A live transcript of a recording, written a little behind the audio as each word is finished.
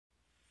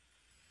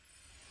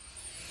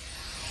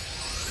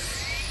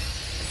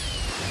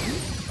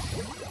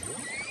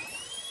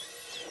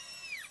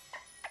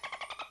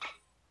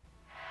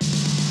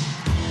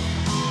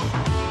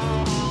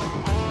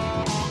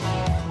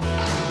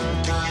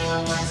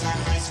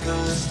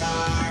school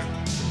star.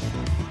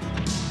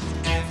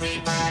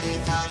 Everybody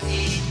thought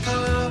he'd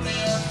go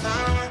real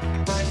far,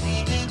 but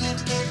he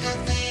didn't get a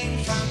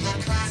thing from the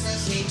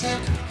classes he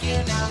took. You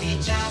know, he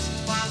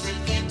just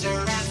wasn't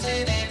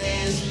interested in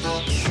his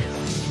books.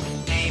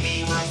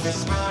 Amy was the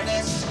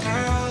smartest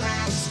girl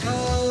at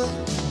school.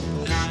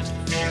 Not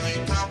very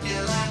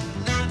popular,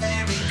 not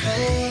very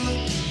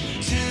cool.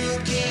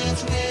 Two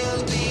kids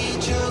will be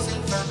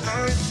chosen from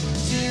Earth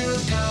to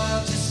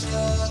go to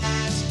school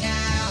at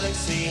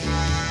Galaxy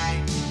High.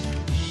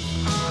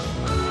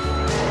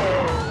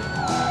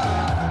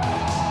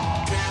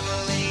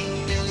 Traveling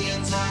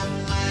millions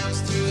of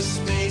miles through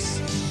space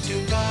to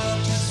go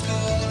to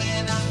school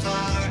in a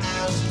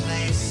far-out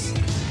place.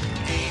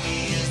 Amy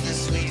is the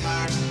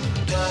sweetheart.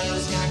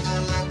 Doyle's got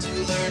a lot to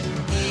learn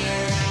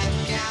here at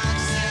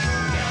Galaxy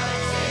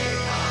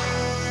High.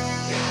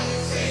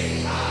 Galaxy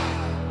High.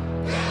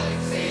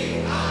 Galaxy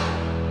High.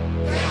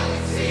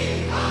 Galaxy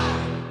High.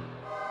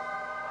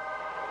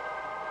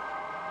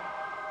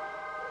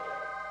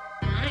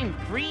 I'm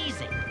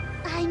freezing.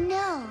 I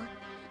know.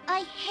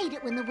 I hate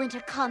it when the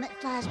winter comet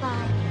flies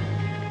by.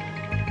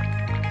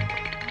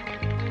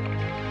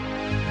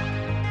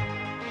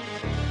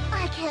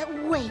 I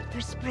can't wait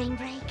for spring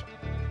break.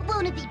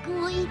 Won't it be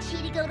great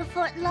to go to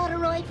Fort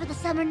Lauderdale for the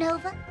summer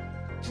nova?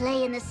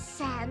 Play in the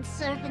sand,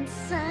 surf and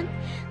sun.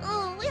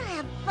 Oh, we'll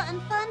have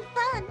fun, fun,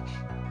 fun.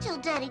 Till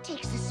Daddy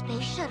takes the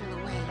space shuttle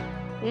away.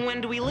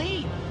 When do we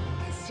leave?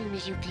 As soon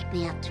as you pick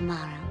me up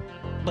tomorrow.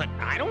 But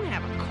I don't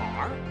have a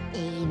car.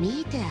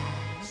 Amy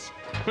does.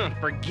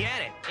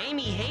 Forget it.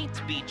 Amy hates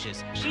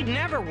beaches. She'd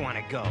never want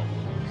to go.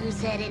 Who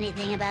said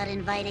anything about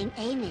inviting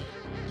Amy?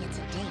 It's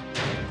a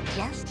date.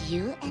 Just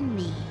you and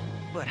me.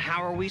 But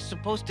how are we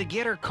supposed to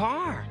get her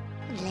car?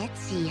 Let's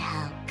see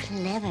how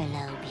clever,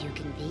 Loeb, you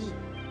can be.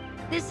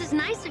 This is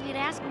nice of you to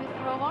ask me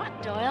for a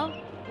walk, Doyle.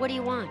 What do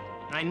you want?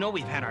 I know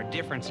we've had our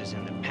differences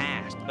in the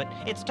past, but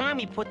it's time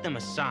we put them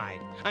aside.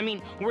 I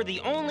mean, we're the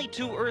only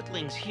two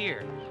Earthlings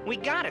here. We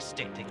gotta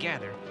stick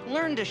together,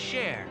 learn to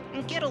share,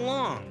 and get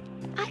along.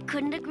 I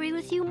couldn't agree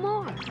with you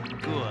more.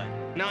 Good.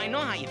 Now, I know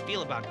how you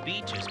feel about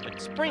beaches,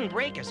 but spring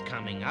break is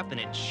coming up, and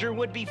it sure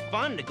would be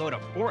fun to go to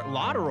Fort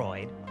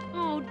Lauderdale.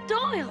 Oh,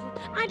 Doyle,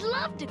 I'd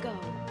love to go.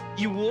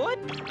 You would?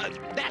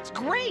 That's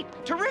great!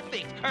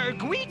 Terrific!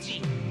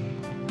 Guichi!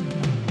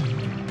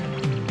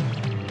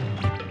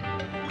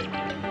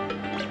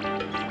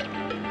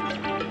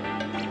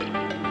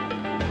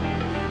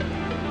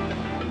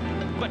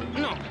 But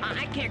no,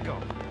 I can't go.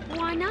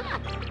 Why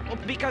not? Well,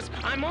 because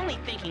I'm only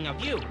thinking of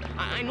you.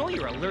 I know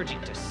you're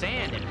allergic to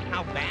sand and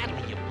how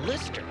badly you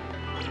blister.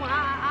 Well,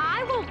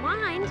 I won't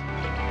mind.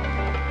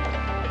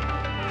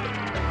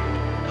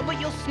 But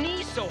you'll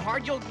sneeze so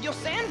hard, you'll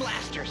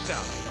sandblast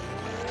yourself.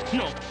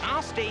 No,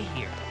 I'll stay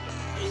here.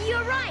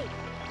 You're right.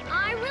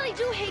 I really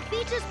do hate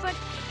beaches, but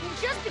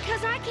just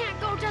because I can't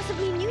go doesn't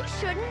mean you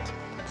shouldn't.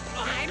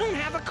 I don't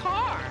have a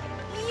car.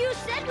 You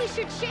said we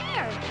should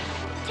share.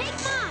 Take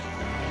mine.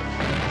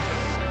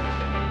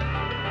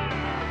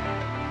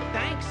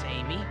 Thanks,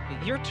 Amy.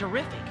 You're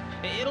terrific.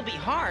 It'll be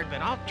hard,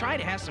 but I'll try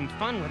to have some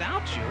fun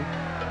without you.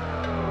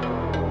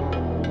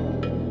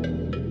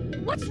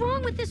 What's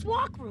wrong with this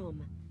walk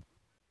room?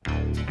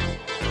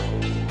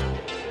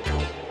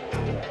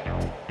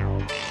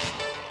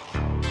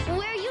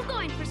 Where are you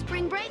going for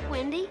spring break,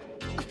 Wendy?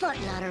 Fort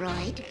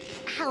Lauderdale.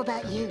 How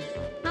about you?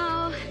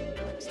 Oh,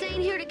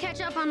 staying here to catch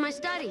up on my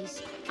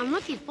studies. I'm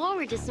looking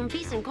forward to some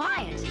peace and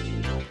quiet.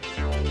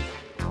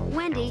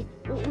 Wendy,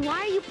 why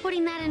are you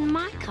putting that in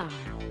my car?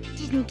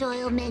 Didn't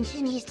Doyle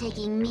mention he's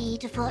taking me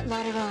to Fort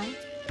Lauderdale?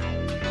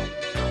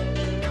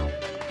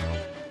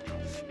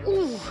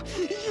 Ooh,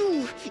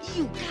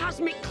 you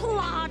cosmic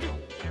clod!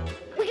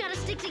 We gotta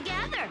stick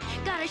together,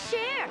 gotta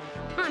share.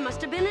 I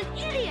must have been an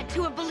idiot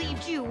to have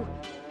believed you.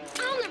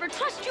 I'll never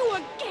trust you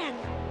again.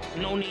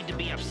 No need to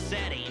be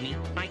upset, Amy.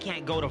 I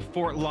can't go to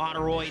Fort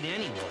Lauderdale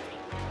anyway.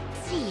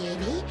 See,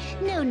 Amy,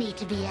 no need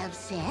to be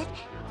upset.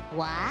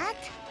 What?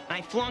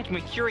 I flunked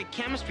Mercury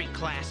chemistry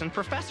class, and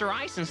Professor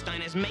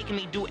Eisenstein is making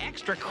me do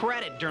extra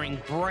credit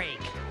during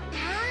break.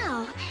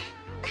 How?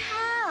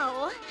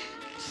 How?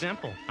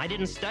 Simple. I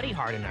didn't study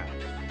hard enough.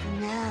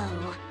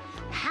 No.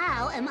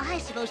 How am I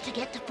supposed to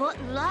get to Fort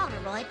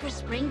Lauderdale for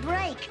spring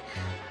break?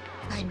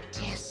 I'm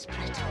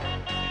desperate.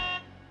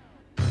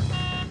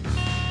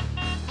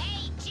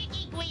 Hey,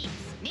 Chicky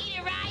Gweeps, need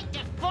a ride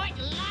to Fort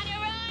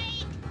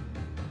Lauderdale?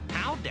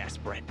 How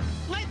desperate?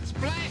 Let's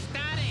blast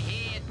out of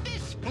here.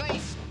 This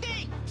place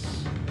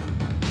stinks.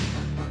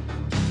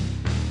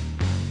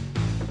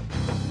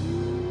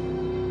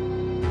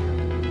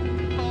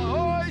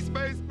 Ahoy,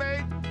 space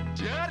mate!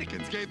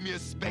 Jennings gave me a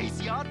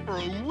space yacht for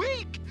a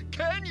week.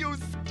 Can you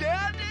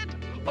stand it?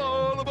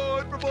 All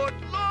aboard for Fort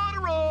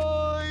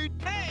Lauderdale!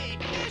 Hey,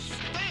 this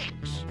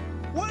stinks.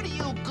 Where do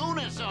you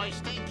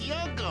Goonazoids think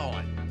you're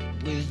going?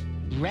 With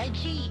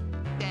Reggie?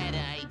 That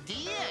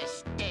idea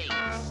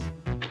stinks.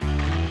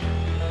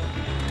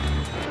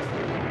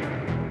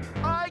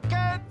 I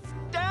can't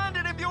stand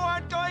it if you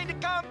aren't going to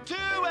come too,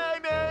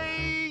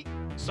 Amy!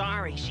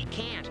 Sorry, she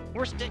can't. We're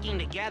We're sticking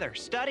together,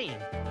 studying.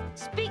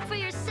 Speak for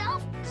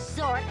yourself,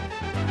 Zork.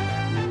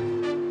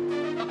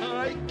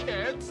 I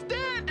can't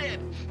stand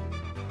it!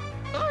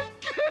 I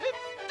can't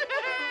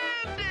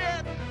stand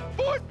it!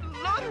 Fort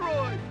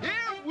Lauderdale,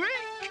 here we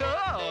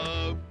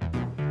come!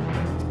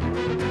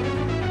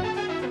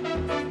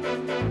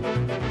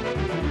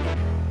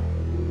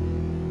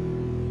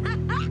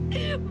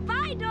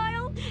 Bye,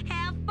 Doyle.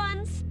 Have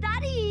fun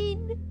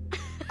studying.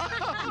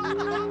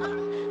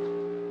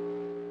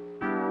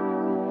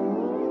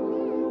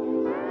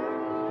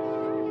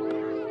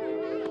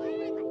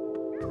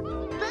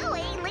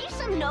 Bowie, leave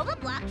some Nova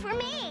block for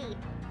me.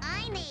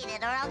 I need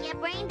it or I'll get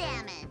brain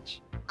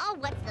damage. Oh,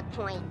 what's the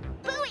point?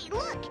 Bowie,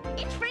 look!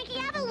 It's Frankie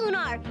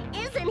Avalunar!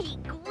 Isn't he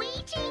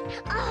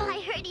gwitchy? Oh,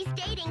 I heard he's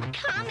dating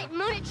Comet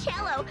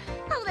Municello.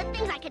 Oh, the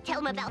things I could tell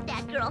him about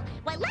that girl.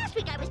 Why, last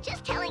week I was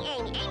just telling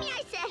Amy. Amy,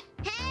 I said,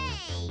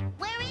 hey,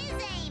 where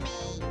is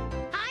Amy?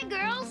 Hi,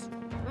 girls.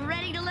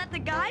 Ready to let the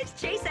guys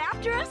chase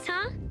after us,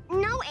 huh?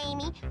 No,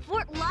 Amy.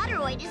 Fort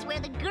Lauderdale is where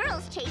the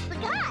girls chase the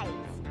guys.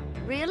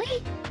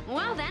 Really?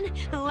 Well then,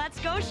 let's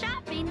go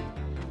shopping.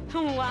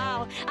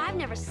 Wow, I've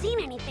never seen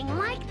anything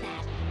like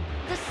that.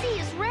 The sea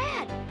is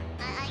red.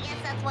 I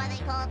guess that's why they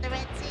call it the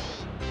Red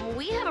Sea.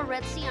 We have a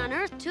Red Sea on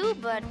Earth too,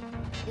 but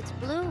it's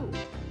blue.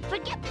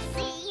 Forget the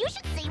sea. You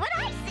should see what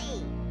I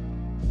see.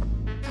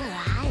 Oh,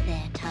 hi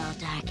there, tall,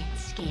 dark, and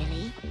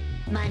scaly.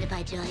 Mind if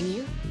I join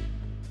you?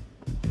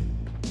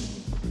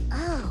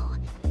 Oh,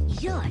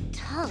 you're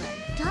taller,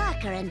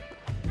 darker, and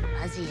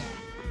fuzzier.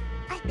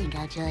 I think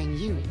I'll join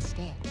you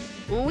instead.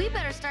 We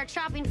better start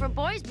shopping for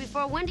boys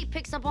before Wendy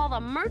picks up all the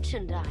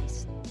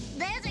merchandise.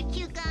 There's a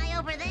cute guy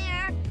over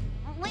there.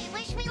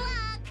 Wish me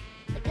luck.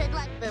 Good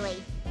luck,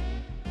 Bowie.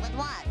 With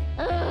what?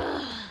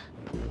 Ugh.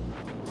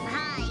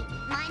 Hi,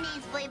 my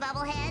name's Bowie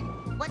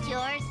Bubblehead. What's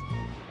yours?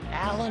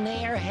 Alan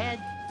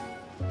Airhead.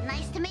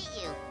 Nice to meet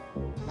you.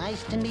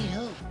 Nice to meet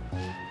who?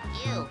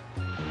 You.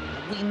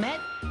 We met?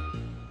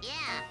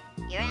 Yeah,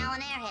 you're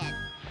Alan Airhead.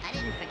 I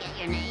didn't forget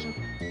your name.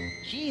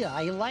 Gee,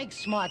 I like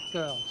smart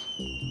girls.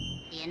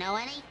 Do you know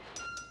any?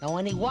 Know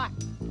any what?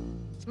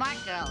 Smart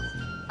girls.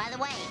 By the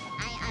way,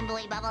 I'm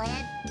Bowie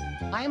Bubblehead.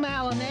 I'm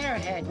Alan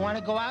Airhead. Want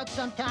to go out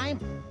sometime?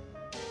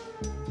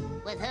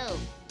 With who?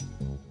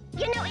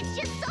 You know, it's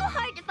just so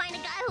hard to find a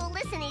guy who'll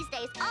listen these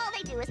days. All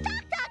they do is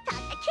talk, talk, talk.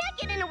 I can't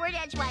get in a word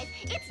edgewise.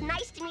 It's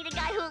nice to meet a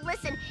guy who'll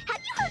listen. Have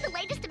you heard the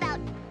latest about...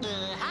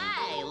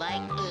 Hi,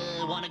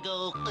 wanna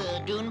go,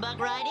 dune bug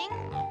riding?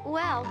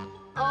 Well,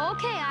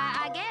 okay,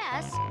 I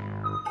guess.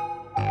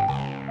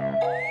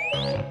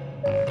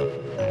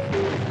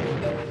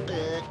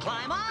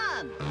 Climb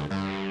on!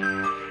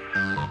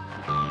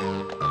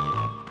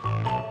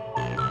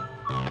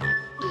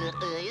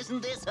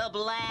 Isn't this a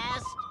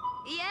blast?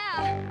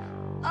 Yeah,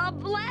 a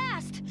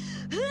blast.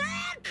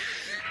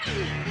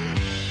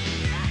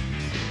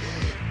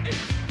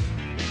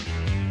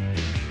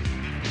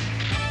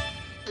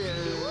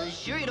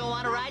 Sure you don't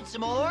want to ride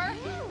some more?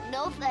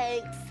 No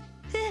thanks.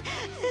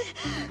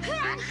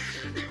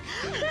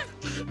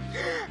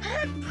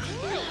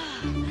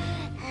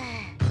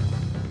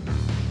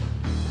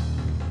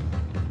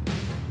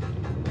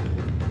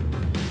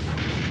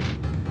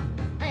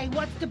 Hey,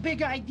 what's the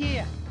big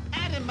idea?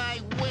 Out of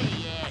my way,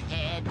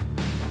 airhead.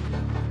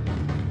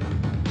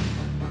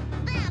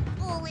 That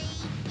bully.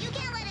 You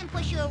can't let him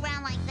push you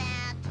around like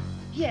that.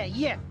 Yeah,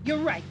 you're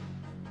right.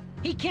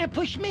 He can't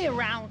push me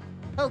around.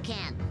 Who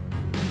can?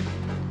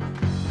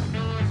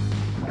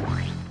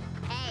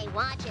 Hey,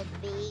 watch it,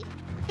 Beef.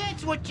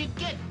 That's what you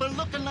get for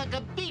looking like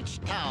a beach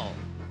towel.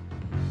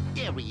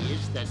 There he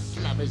is, the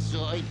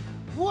slumberzoid.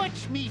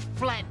 Watch me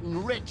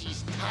flatten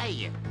Reggie's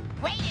tire.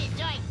 Wait a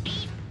Zoid,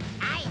 Beef.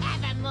 I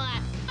have a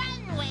more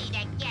fun way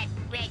to get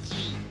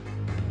Reggie.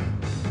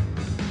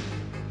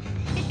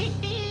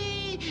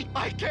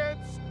 I can't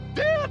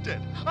stand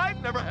it!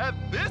 I've never had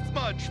this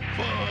much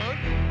fun!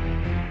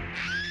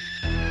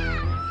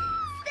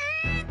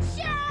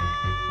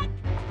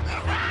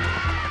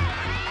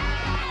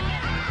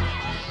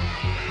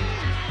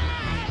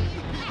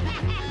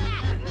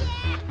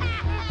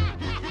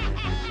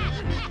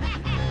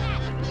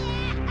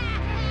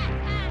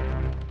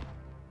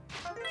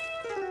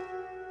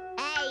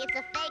 Hey, it's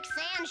a fake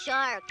sand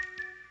shark.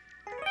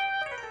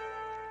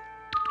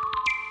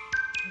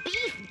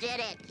 Beef did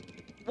it.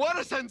 What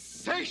a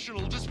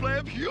sensational display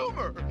of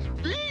humor!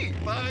 Beef,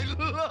 I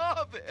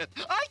love it!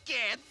 I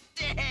can't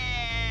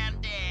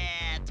stand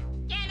it!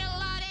 Get a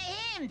load of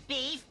him,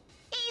 Beef.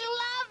 He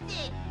loved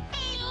it.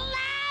 He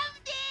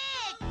loved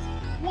it.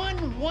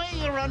 One way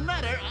or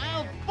another,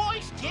 I'll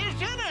foist his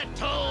inner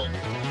tube.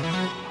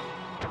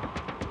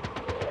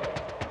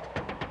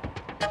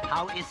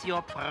 How is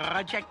your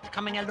project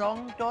coming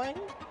along, Doyle?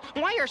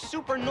 Why are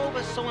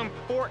supernovas so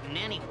important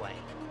anyway?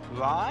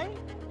 Why?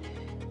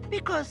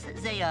 Because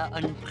they are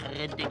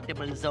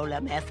unpredictable solar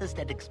masses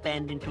that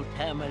expand into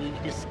thermally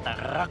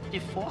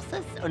destructive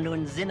forces and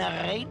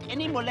incinerate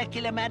any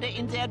molecular matter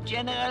in their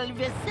general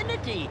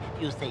vicinity,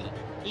 you see.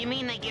 You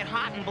mean they get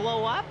hot and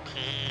blow up?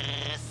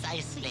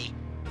 Precisely.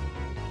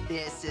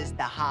 This is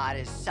the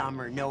hottest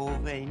summer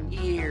nova in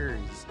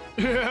years.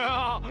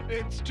 Yeah,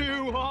 it's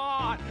too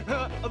hot.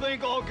 I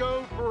think I'll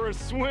go for a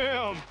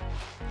swim.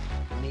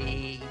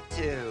 Me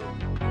too.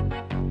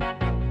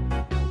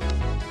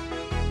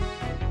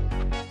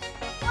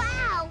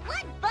 Wow,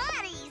 what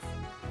bodies!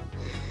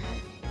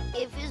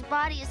 If his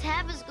body is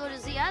half as good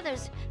as the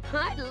others,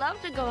 I'd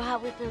love to go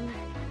out with him.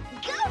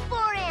 Go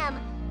for him!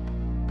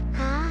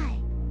 Hi.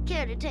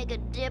 Care to take a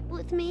dip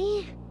with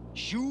me?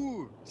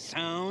 Sure,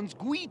 sounds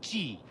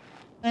Guichi.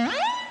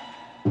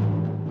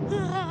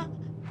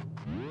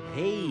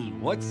 Hey,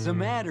 what's the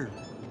matter?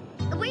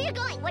 Where you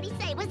going? What'd he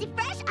say? Was he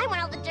fresh? I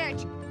want all the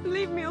dirt.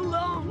 Leave me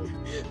alone.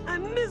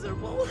 I'm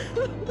miserable.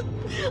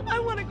 I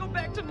want to go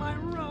back to my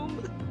room.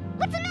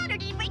 What's the matter?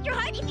 Did he break your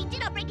heart? If he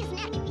did, I'll break his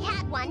neck if he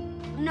had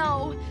one.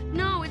 No,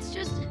 it's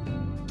just...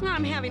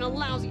 I'm having a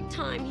lousy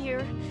time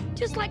here.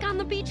 Just like on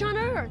the beach on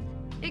Earth.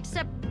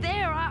 Except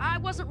there, I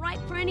wasn't right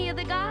for any of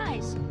the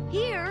guys.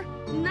 Here,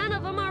 none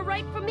of them are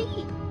right for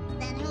me.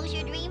 Then who's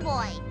your dream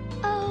boy?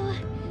 Oh,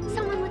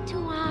 someone with 2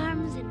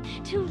 arms and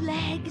 2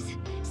 legs.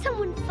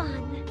 Someone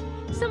fun.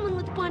 Someone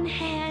with 1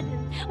 head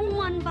and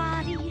 1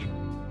 body.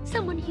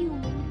 Someone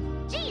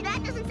human. Gee,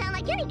 that doesn't sound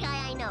like any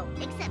guy I know,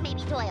 except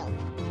maybe Doyle.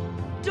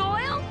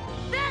 Doyle?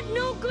 That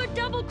no-good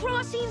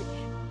double-crossing?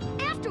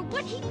 After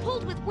what he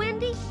pulled with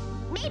Wendy?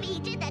 Maybe he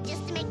did that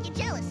just to make you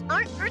jealous.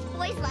 Aren't Earth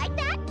boys like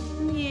that?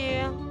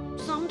 Yeah,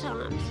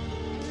 sometimes.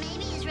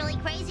 Maybe he's really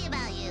crazy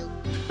about you.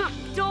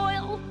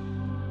 Doyle!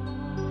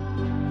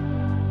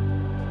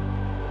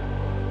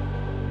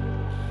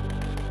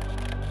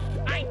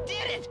 I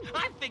did it!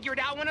 I figured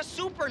out when a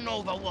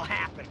supernova will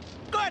happen.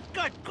 Good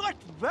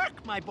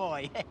work, my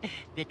boy.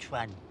 Which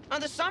one?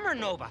 The summer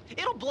nova.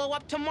 It'll blow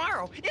up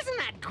tomorrow. Isn't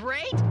that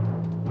great?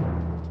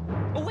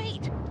 Oh,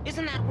 wait.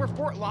 Isn't that where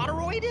Fort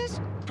Lauderoyd is?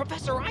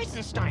 Professor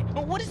Eisenstein.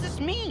 What does this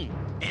mean?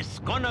 It's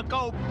gonna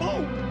go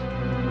boom!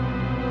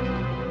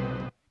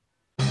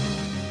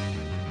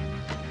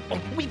 Oh,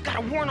 we've got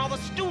to warn all the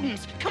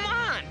students. Come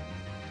on!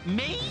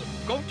 Me?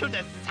 Go to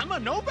the summer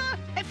nova?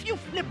 If you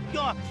flip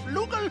your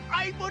flugel,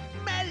 I would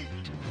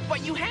melt.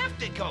 But you have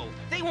to go.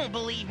 They won't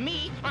believe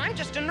me. I'm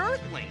just an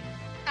Earthling.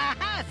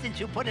 Aha, since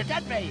you put it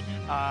that way.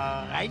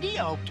 Alrighty,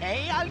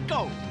 okay, I'll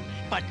go.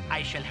 But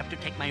I shall have to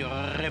take my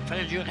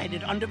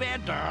refrigerated underwear,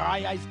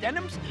 dry ice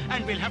denims,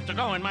 and we'll have to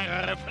go in my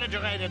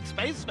refrigerated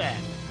space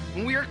van.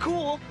 We're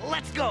cool.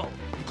 Let's go.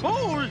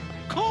 Cool?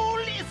 Cool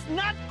is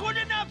not good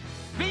enough.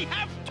 We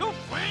have to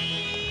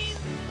freeze!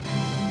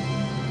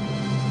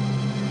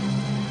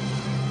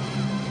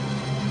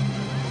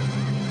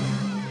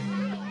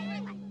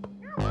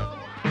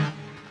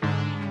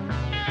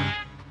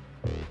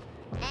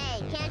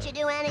 Hey, can't you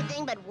do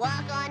anything but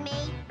walk on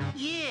me?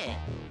 Yeah,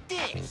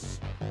 this.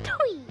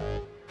 Twee!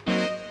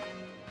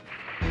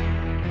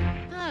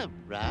 All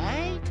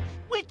right.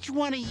 Which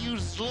one of you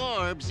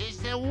Zlorbs is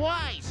the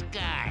wise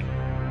guy?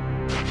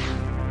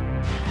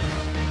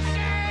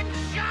 Sand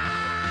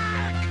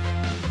shark!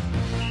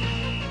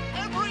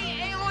 Every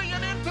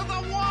alien into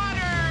the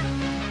water!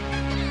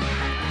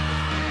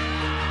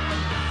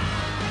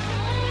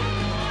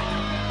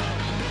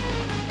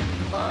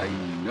 I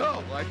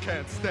know I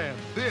can't stand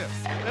this.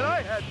 And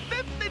I had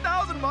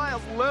 50,000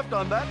 miles left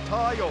on that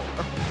tire.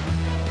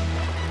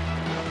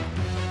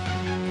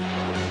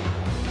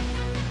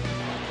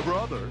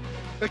 Brother,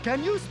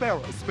 can you spare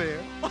a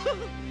spare?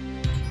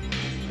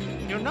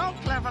 You know,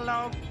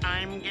 Cleverlow,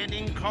 I'm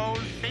getting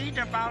cold feet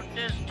about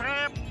this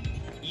trip.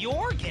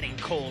 You're getting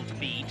cold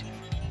feet.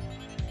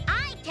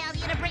 I tell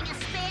you to bring a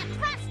spare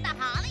crust to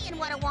Holly, and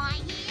what do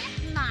I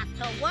hear? Not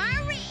to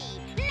worry.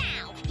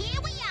 Now, here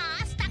we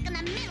are, stuck in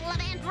the middle of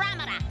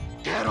Andromeda.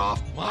 Get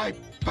off my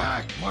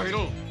back,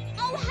 Myrtle.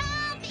 Oh,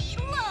 Harvey,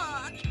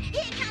 look!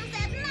 Here comes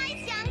that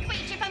nice young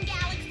creature from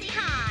Galaxy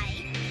High.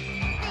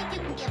 Think you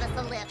can give us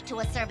a lift to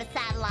a service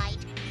satellite?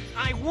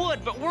 I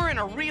would, but we're in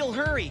a real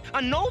hurry.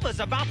 A nova's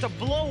about to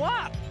blow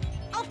up.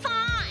 Oh,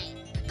 fine.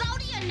 Go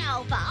to your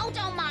Nova. Oh,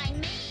 don't mind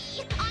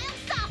me. I'll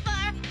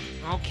suffer.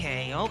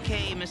 Okay,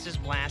 Mrs.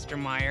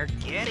 Blastermeyer,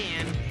 get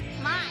in.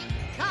 My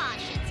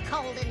gosh, it's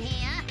cold in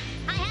here.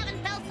 I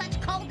haven't felt such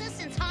coldness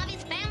since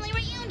Harvey's family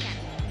reunion.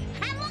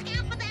 And look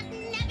out for that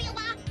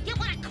nebula. You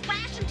want to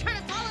crash and turn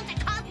us all into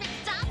cosmic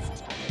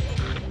dust?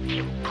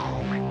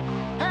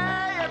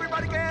 Hey,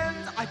 everybody, again!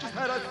 I just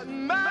had a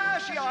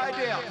smashy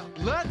idea.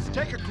 Let's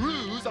take a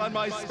cruise on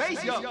my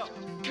space yacht.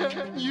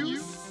 Can you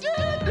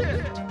stand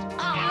it?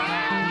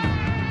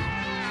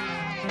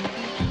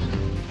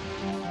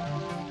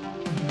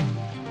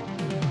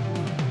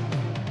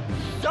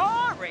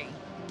 Sorry!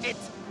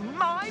 It's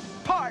my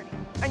party,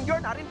 and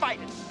you're not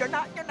invited. You're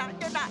not.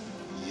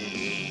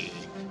 Yeah,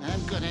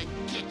 I'm gonna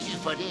get you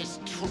for this,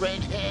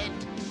 treadhead.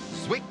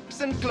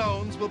 Swicks and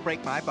clones will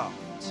break my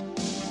bones.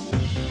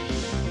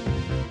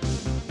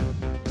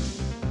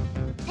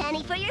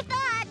 Penny for your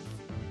thoughts.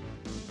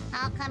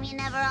 How come you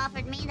never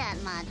offered me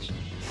that much?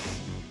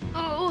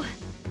 Oh,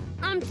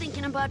 I'm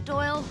thinking about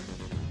Doyle.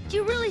 Do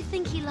you really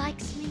think he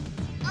likes me?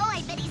 Oh,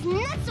 I bet he's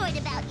nutsoid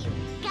about you.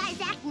 Guys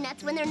act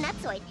nuts when they're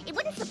nutsoid. It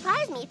wouldn't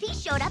surprise me if he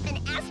showed up and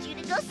asked you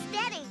to go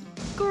steady.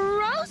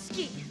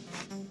 Grosky!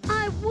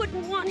 I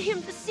wouldn't want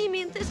him to see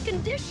me in this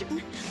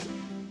condition.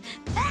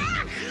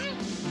 Ah!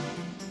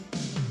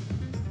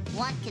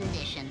 What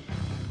condition?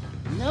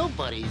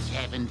 Nobody's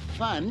having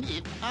fun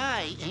if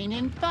I ain't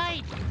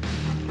invited.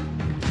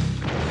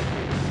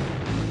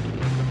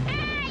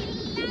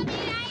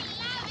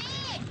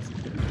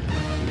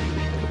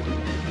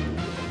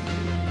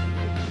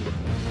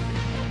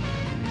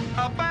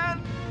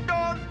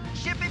 Abandon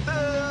Shippy Boo!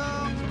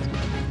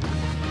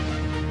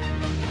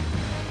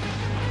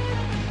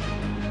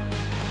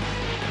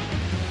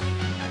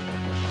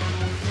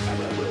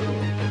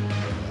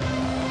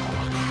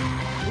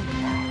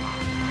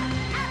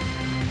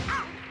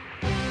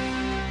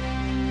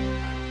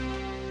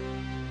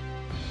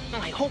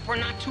 I hope we're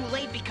not too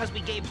late because we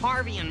gave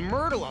Harvey and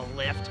Myrtle a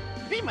lift.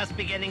 We must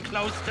be getting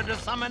close to the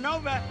summer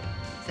nova.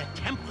 The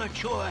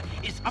temperature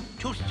is up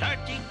to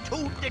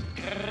 32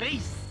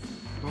 degrees.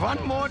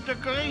 One more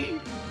degree,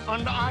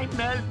 and I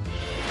melt.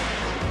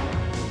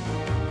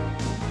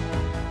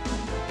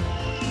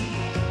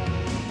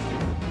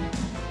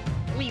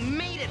 We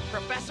made it,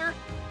 Professor!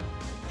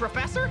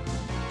 Professor?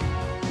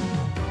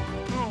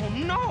 Oh,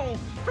 no!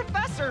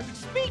 Professor,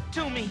 speak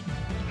to me!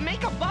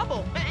 Make a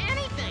bubble!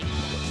 Anything!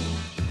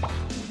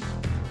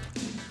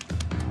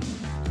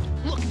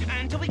 Look,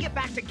 until we get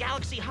back to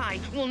Galaxy High,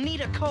 we'll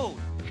need a code.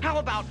 How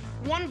about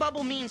 1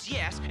 bubble means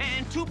yes,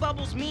 and 2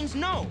 bubbles means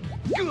no?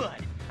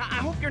 Good! I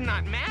hope you're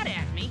not mad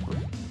at me.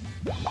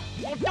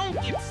 Well, don't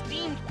get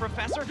steamed,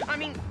 Professor. I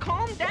mean,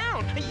 calm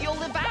down.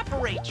 You'll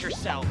evaporate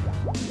yourself.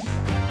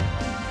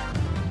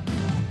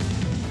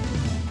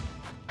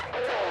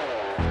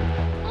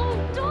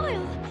 Oh,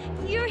 Doyle,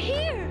 you're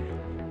here.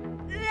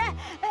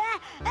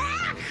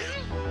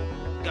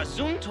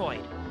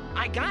 Gazoontoid,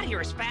 I got here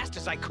as fast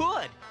as I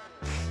could.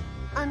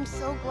 I'm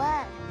so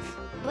glad.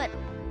 But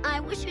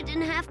I wish you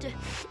didn't have to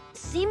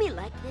see me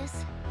like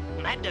this.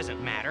 That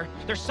doesn't matter.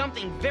 There's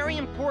something very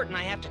important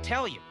I have to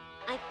tell you.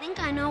 I think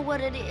I know what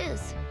it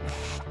is.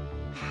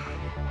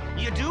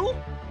 You do?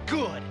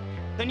 Good.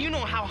 Then you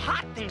know how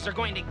hot things are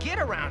going to get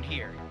around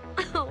here.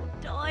 Oh,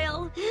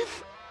 Doyle,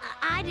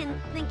 I didn't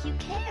think you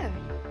cared.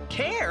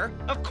 Care?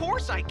 Of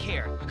course I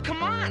care.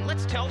 Come on,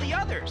 let's tell the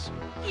others.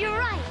 You're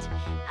right.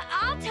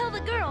 I'll tell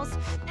the girls,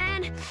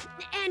 and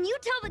you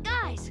tell the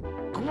guys.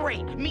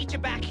 Great. Meet you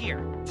back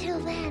here. Till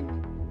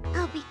then,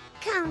 I'll be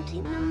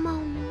counting the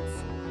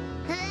moments.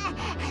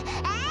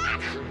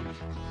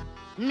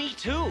 Me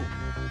too.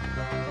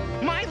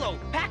 Milo,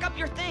 pack up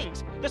your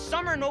things. The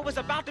summer nova's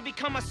about to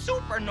become a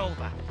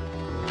supernova.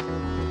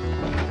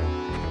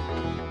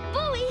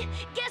 Bowie,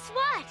 guess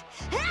what?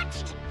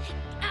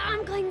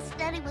 I'm going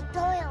steady with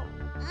Doyle.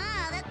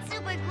 Ah, that's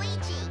super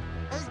glitchy.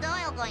 Who's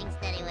Doyle going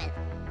steady with?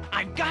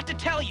 I've got to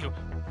tell you.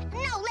 No,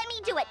 let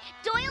me do it.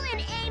 Doyle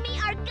and Amy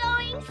are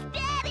going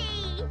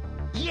steady.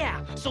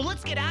 Yeah, so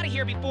let's get out of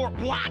here before...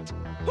 What?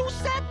 Who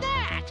said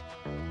that?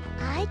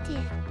 I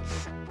did.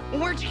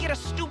 Where'd you get a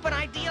stupid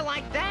idea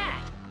like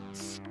that?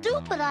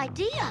 Stupid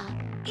idea?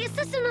 Is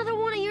this another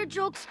one of your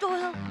jokes,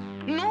 Doyle?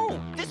 No,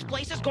 this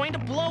place is going to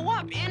blow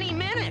up any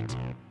minute.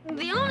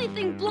 The only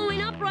thing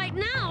blowing up right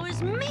now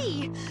is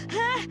me.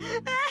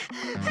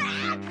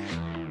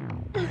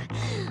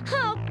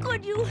 How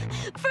could you?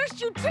 First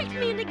you tricked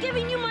me into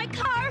giving you my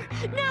car,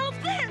 now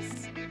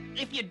this!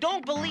 If you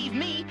don't believe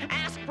me,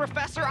 ask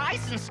Professor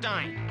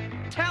Eisenstein.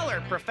 Tell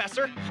her,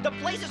 Professor, the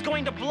place is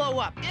going to blow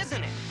up,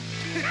 isn't it?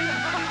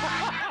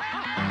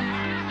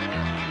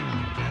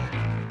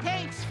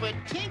 Thanks for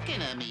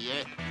thinking of me,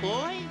 Earth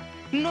Boy.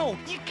 No,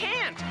 you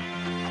can't.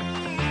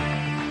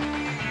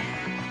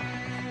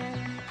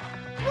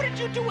 What did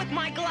you do with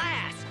my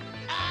glass?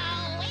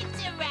 Oh,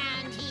 it's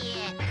around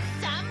here.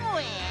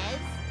 Somewheres.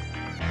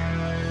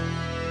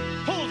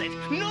 Hold it.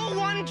 No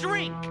one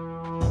drink.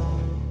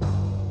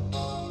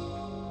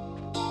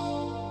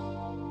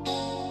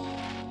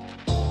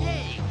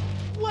 Hey,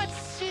 what's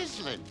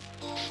sizzling?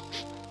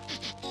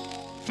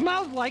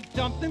 Smells like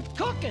something's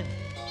cooking.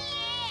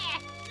 Yeah,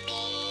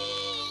 me!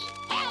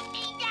 Help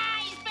me,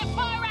 guys,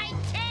 before I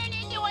turn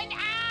into an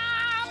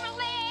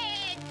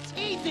omelet!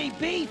 Easy,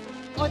 beef.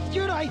 Or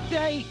should I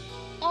say,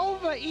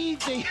 over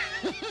easy.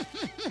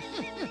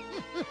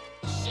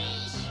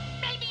 Sheesh!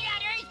 Maybe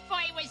that Earth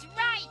Boy was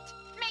right!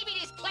 Maybe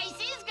this place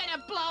is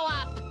gonna blow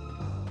up!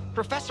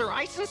 Professor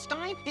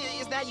Eisenstein?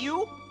 Is that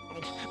you?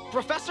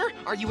 Professor,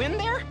 are you in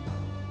there?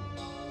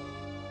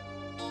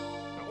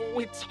 Oh,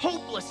 it's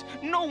hopeless.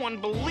 No one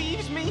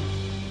believes me.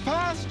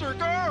 Faster,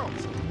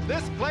 girls!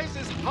 This place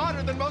is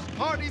hotter than most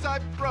parties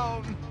I've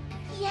thrown.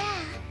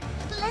 Yeah,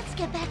 let's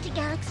get back to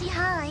Galaxy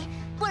High,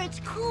 where it's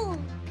cool.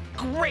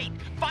 Great!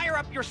 Fire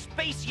up your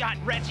space yacht,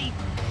 Reggie!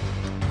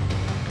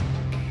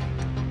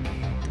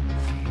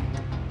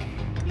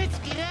 Let's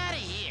get out of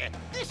here!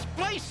 This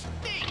place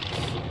stinks!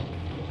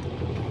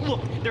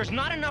 Look, there's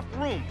not enough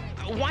room.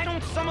 Why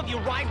don't some of you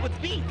ride with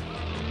me?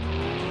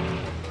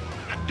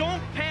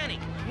 Don't panic.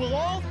 We'll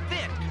all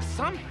fit,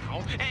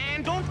 somehow.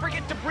 And don't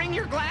forget to bring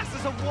your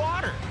glasses of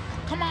water.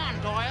 Come on,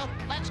 Doyle.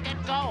 Let's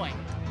get going.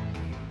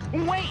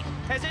 Wait,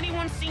 has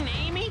anyone seen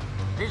Amy?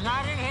 She's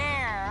not in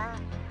here.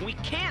 We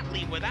can't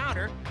leave without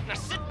her. Now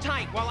sit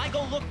tight while I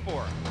go look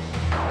for her.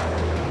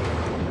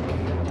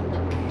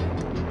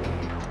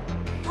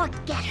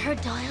 Forget her,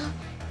 Doyle,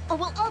 or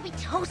we'll all be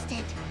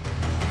toasted.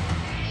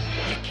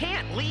 You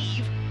can't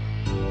leave.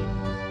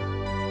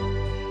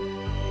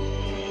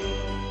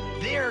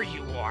 There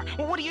you are.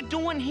 Well, what are you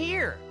doing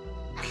here?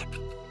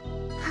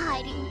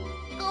 Hiding.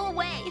 Go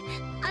away.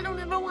 I don't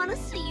ever want to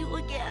see you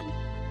again.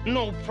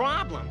 No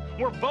problem.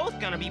 We're both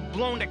gonna be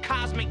blown to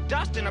cosmic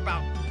dust in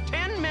about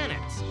 10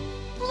 minutes.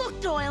 Look,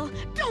 Doyle,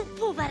 don't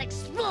pull that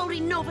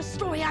exploding Nova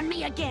story on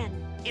me again.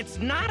 It's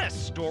not a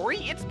story,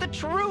 it's the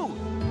truth.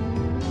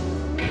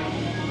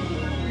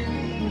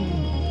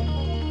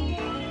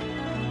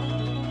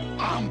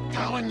 I'm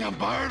telling you,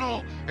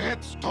 Myrtle,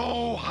 it's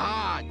too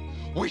hot.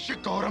 We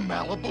should go to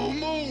Malibu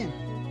Moon.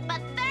 For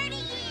 30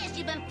 years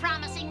you've been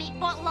promising me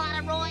Fort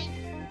Lauderdale.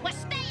 We're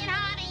staying,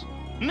 Harvey.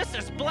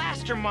 Mrs.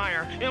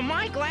 Blastermeyer, am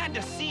I glad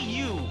to see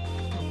you?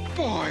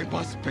 Boy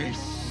must be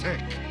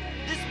sick.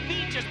 This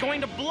beach is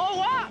going to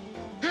blow up.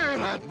 Hear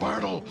that,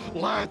 Myrtle?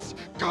 Let's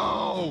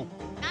go.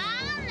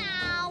 Oh,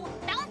 no.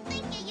 Don't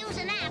think you're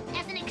using that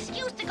as an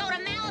excuse to go to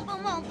Malibu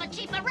Moon for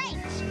cheaper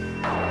rates.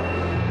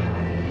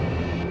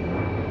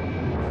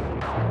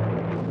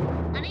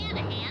 On the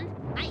other hand,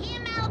 I hear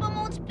Malibu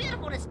Moon's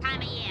beautiful this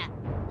time of year.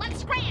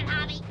 Let's scram,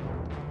 Harvey.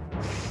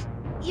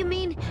 You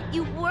mean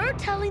you were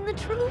telling the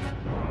truth?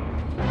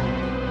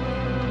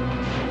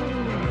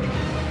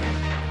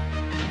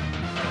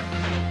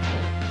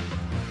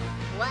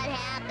 What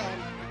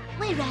happened?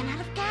 We ran out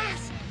of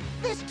gas.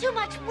 There's too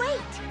much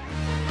weight.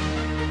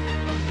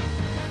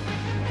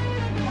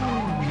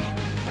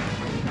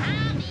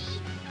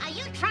 Harvey, are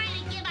you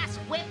trying to give us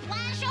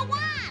whiplash or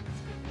what?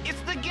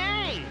 It's the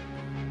gang.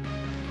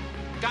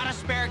 Got a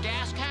spare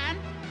gas can?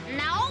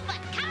 No, but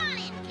come on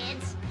in,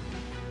 kids.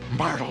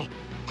 Myrtle,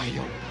 are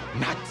you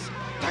nuts?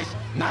 There's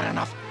not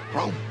enough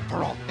room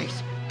for all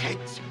these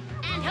kids.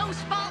 And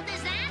whose fault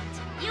is that?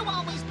 You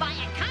always buy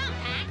a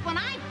compact when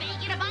I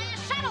beg you to buy a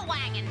shuttle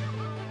wagon.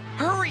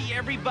 Hurry,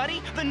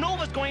 everybody. The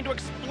Nova's going to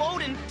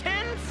explode in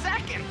 10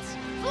 seconds.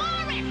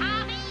 Floor it,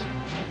 Harvey.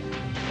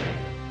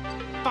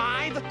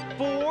 5,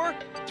 4,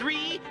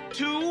 3,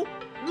 2,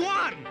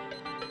 1.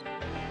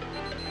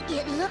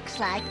 It looks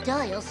like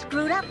Doyle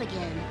screwed up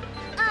again.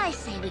 I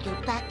say we go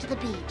back to the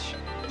beach.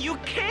 You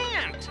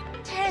can't.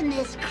 Turn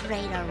this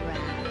crate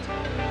around.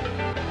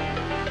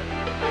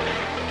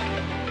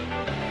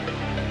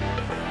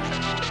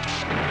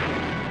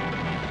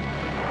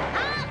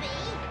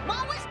 Harvey,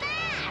 what was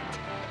that?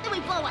 Did we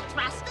blow a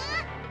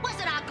thruster? Was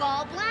it our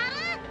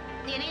gallbladder?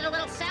 Do you need a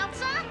little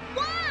seltzer?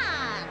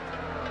 What?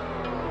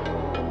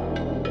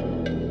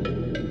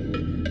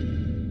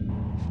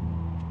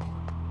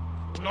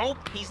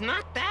 Nope, he's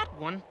not that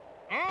one.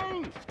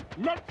 Hey,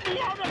 let me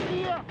out of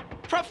here.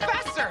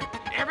 Professor,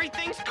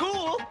 everything's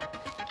cool.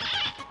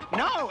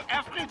 No,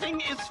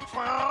 everything is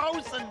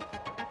frozen.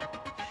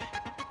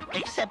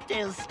 Except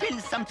there's still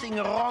something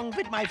wrong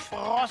with my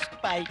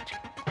frostbite.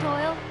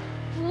 Doyle,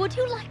 would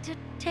you like to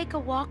take a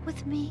walk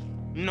with me?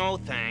 No,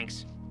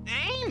 thanks.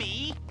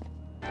 Amy!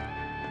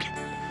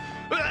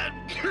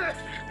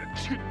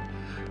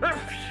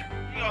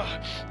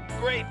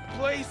 Great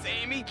place,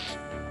 Amy.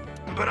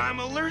 But I'm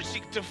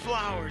allergic to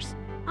flowers.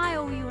 I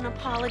owe you an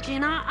apology,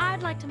 and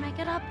I'd like to make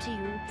it up to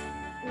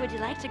you. Would you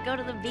like to go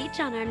to the beach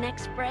on our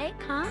next break,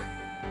 huh?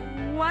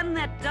 One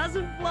that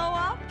doesn't blow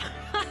up?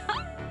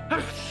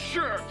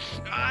 Sure,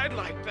 I'd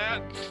like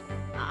that.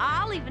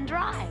 I'll even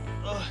drive.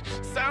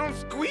 Sounds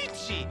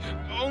squeegee.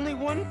 Only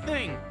one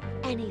thing.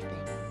 Anything.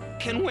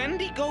 Can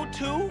Wendy go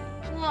too?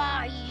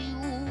 Why, you...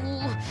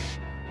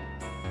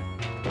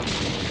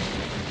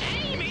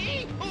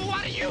 Amy,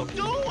 what are you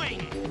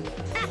doing?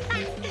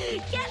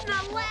 Getting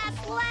a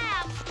last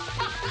laugh.